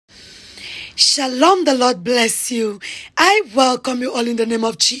Shalom, the Lord bless you. I welcome you all in the name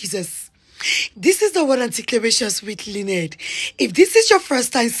of Jesus. This is the Word and Declarations with Lynette. If this is your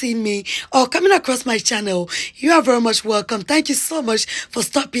first time seeing me or coming across my channel, you are very much welcome. Thank you so much for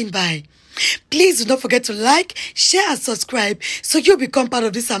stopping by. Please do not forget to like, share, and subscribe so you become part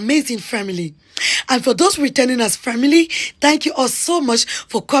of this amazing family. And for those returning as family, thank you all so much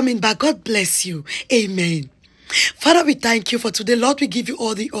for coming back. God bless you. Amen. Father, we thank you for today. Lord, we give you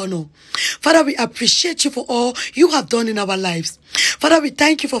all the honor. Father, we appreciate you for all you have done in our lives. Father, we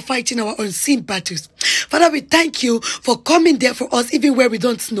thank you for fighting our unseen battles. Father, we thank you for coming there for us even where we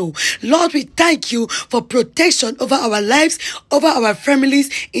don't know. Lord, we thank you for protection over our lives, over our families,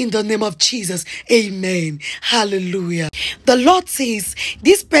 in the name of Jesus. Amen. Hallelujah. The Lord says,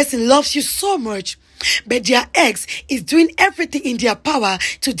 this person loves you so much, but their ex is doing everything in their power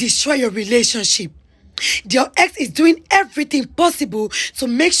to destroy your relationship. Your ex is doing everything possible to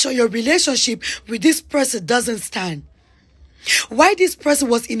make sure your relationship with this person doesn't stand. While this person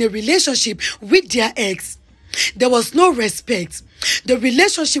was in a relationship with their ex, there was no respect. The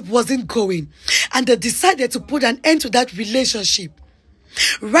relationship wasn't going, and they decided to put an end to that relationship.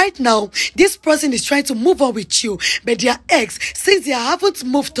 Right now, this person is trying to move on with you, but their ex, since they haven't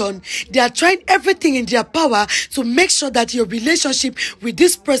moved on, they are trying everything in their power to make sure that your relationship with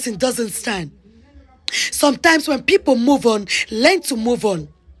this person doesn't stand. Sometimes when people move on, learn to move on.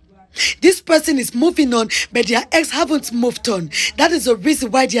 This person is moving on, but their ex haven't moved on. That is the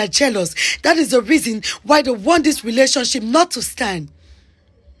reason why they are jealous. That is the reason why they want this relationship not to stand.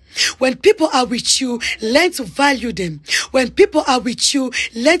 When people are with you, learn to value them. When people are with you,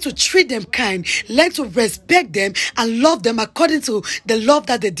 learn to treat them kind. Learn to respect them and love them according to the love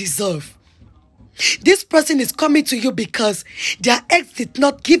that they deserve. This person is coming to you because their ex did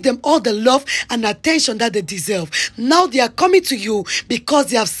not give them all the love and attention that they deserve. Now they are coming to you because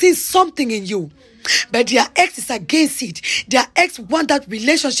they have seen something in you. But their ex is against it. Their ex wants that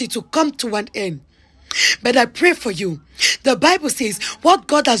relationship to come to an end. But I pray for you. The Bible says, what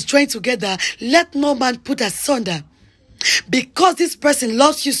God has joined together, let no man put asunder. Because this person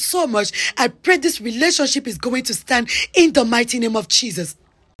loves you so much, I pray this relationship is going to stand in the mighty name of Jesus.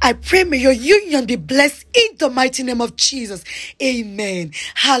 I pray may your union be blessed in the mighty name of Jesus. Amen.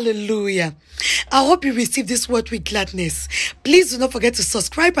 Hallelujah. I hope you receive this word with gladness. Please do not forget to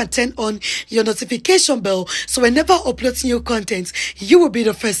subscribe and turn on your notification bell so whenever I upload new content, you will be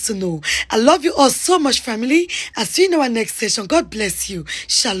the first to know. I love you all so much, family. I'll see you in our next session. God bless you.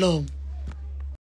 Shalom.